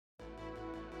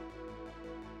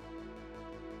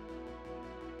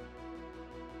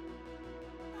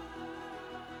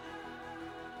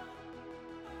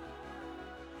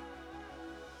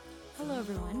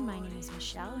everyone. My name is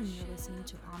Michelle, and you're listening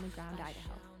to On the Ground,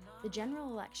 Idaho. The general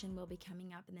election will be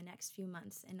coming up in the next few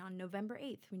months, and on November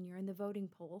 8th, when you're in the voting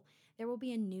poll, there will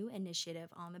be a new initiative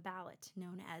on the ballot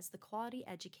known as the Quality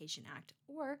Education Act,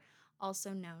 or also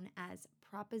known as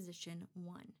Proposition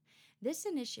 1. This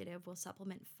initiative will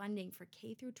supplement funding for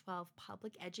K through 12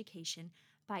 public education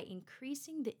by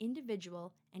increasing the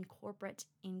individual and corporate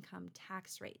income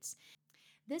tax rates.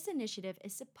 This initiative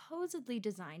is supposedly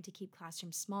designed to keep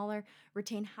classrooms smaller,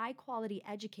 retain high-quality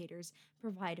educators,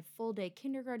 provide full-day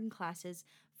kindergarten classes,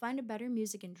 fund better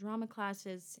music and drama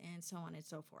classes, and so on and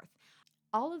so forth.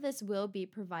 All of this will be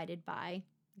provided by,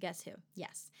 guess who?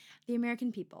 Yes, the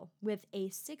American people, with a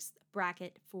sixth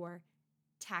bracket for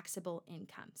taxable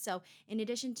income. So, in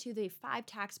addition to the 5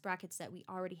 tax brackets that we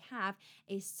already have,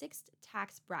 a sixth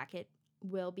tax bracket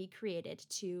will be created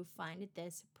to fund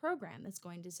this program that's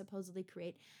going to supposedly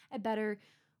create a better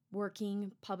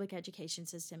working public education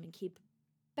system and keep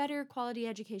better quality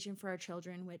education for our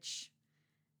children, which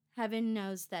heaven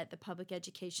knows that the public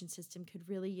education system could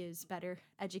really use better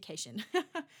education.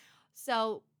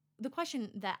 So the question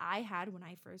that I had when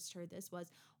I first heard this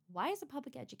was, why is the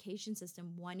public education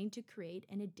system wanting to create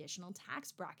an additional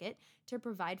tax bracket to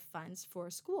provide funds for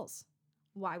schools?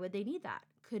 Why would they need that?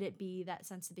 Could it be that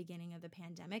since the beginning of the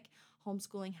pandemic,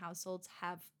 homeschooling households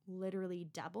have literally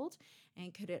doubled?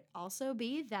 And could it also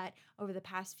be that over the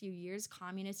past few years,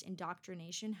 communist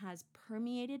indoctrination has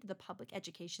permeated the public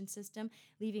education system,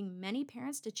 leaving many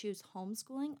parents to choose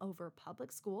homeschooling over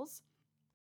public schools?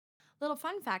 Little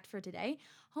fun fact for today,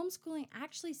 homeschooling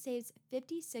actually saves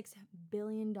 $56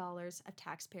 billion of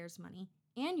taxpayers' money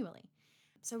annually.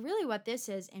 So really what this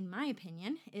is, in my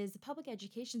opinion, is the public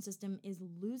education system is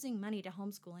losing money to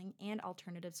homeschooling and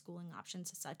alternative schooling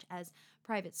options such as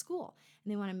private school.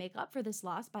 And they want to make up for this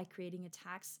loss by creating a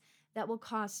tax that will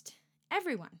cost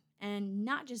everyone and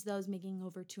not just those making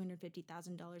over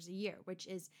 $250,000 a year, which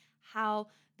is how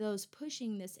those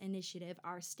pushing this initiative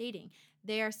are stating.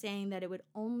 They are saying that it would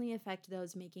only affect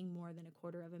those making more than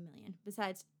 $250,000.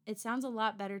 Besides, it sounds a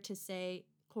lot better to say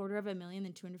 $250,000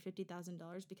 than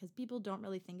 $250,000 because people don't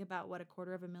really think about what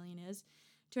 $250,000 is.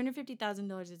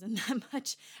 $250,000 isn't that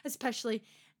much, especially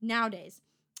nowadays.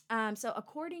 So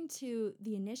according to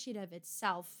the initiative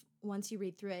itself, once you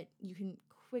read through it, you can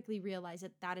quickly realize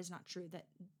that that is not true,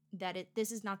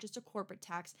 this is not just a corporate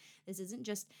tax. This isn't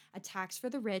just a tax for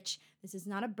the rich. This is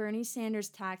not a Bernie Sanders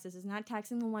tax. This is not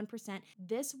taxing the 1%.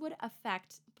 This would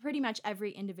affect pretty much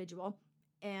every individual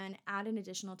and add an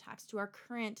additional tax to our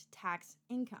current tax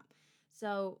income.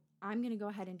 So I'm going to go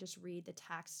ahead and just read the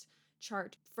tax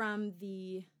chart from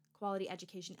the Quality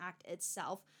Education Act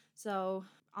itself. So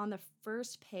on the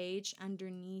first page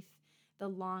underneath the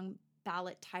long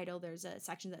ballot title, there's a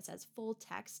section that says full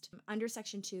text. Under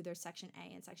section 2, there's section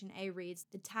A, and section A reads,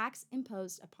 the tax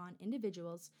imposed upon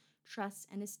individuals, trusts,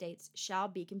 and estates shall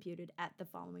be computed at the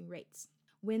following rates.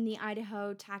 When the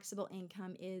Idaho taxable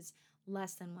income is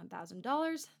less than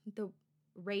 $1,000, the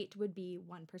rate would be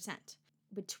 1%.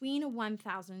 Between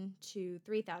 $1,000 to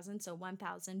 $3,000, so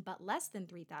 $1,000 but less than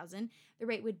 $3,000, the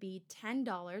rate would be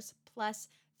 $10 plus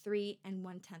 3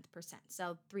 1/10%,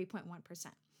 so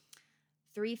 3.1%.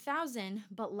 $3,000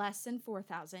 but less than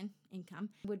 $4,000 income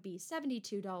would be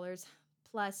 $72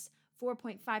 plus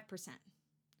 4.5%.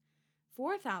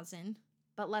 $4,000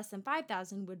 but less than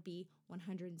 $5,000 would be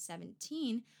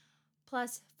 $117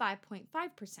 plus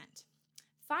 5.5%.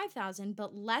 $5,000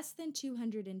 but less than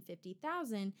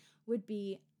 $250,000 would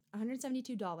be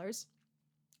 $172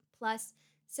 plus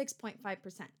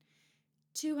 6.5%.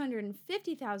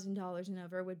 $250,000 and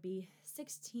over would be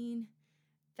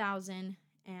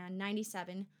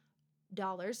 $16,097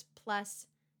 plus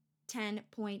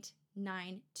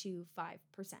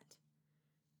 10.925%.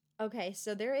 Okay,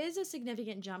 so there is a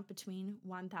significant jump between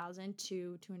 $1,000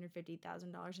 to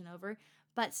 $250,000 and over,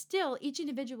 but still, each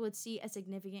individual would see a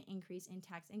significant increase in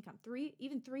tax income,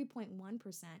 even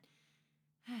 3.1%.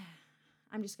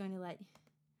 I'm just going to let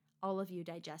all of you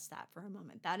digest that for a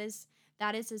moment. That is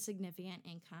a significant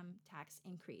income tax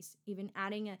increase. Even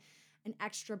adding an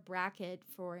extra bracket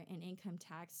for an income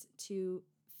tax to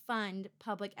fund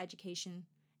public education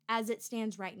as it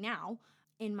stands right now,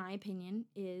 in my opinion,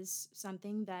 is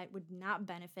something that would not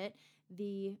benefit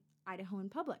the Idahoan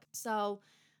public. So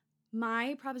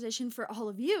my proposition for all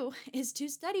of you is to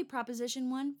study Proposition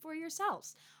 1 for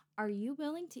yourselves. Are you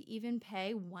willing to even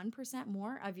pay 1%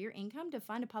 more of your income to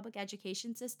fund a public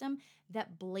education system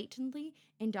that blatantly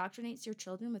indoctrinates your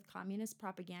children with communist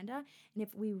propaganda? And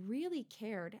if we really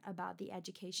cared about the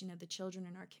education of the children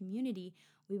in our community,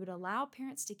 we would allow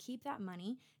parents to keep that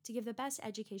money to give the best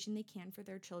education they can for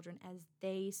their children as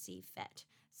they see fit.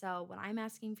 So, what I'm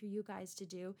asking for you guys to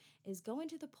do is go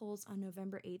into the polls on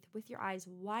November 8th with your eyes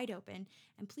wide open,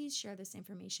 and please share this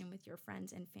information with your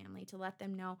friends and family to let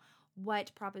them know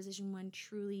what Proposition 1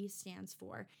 truly stands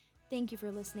for. Thank you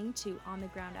for listening to On the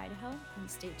Ground Idaho, and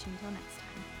stay tuned till next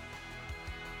time.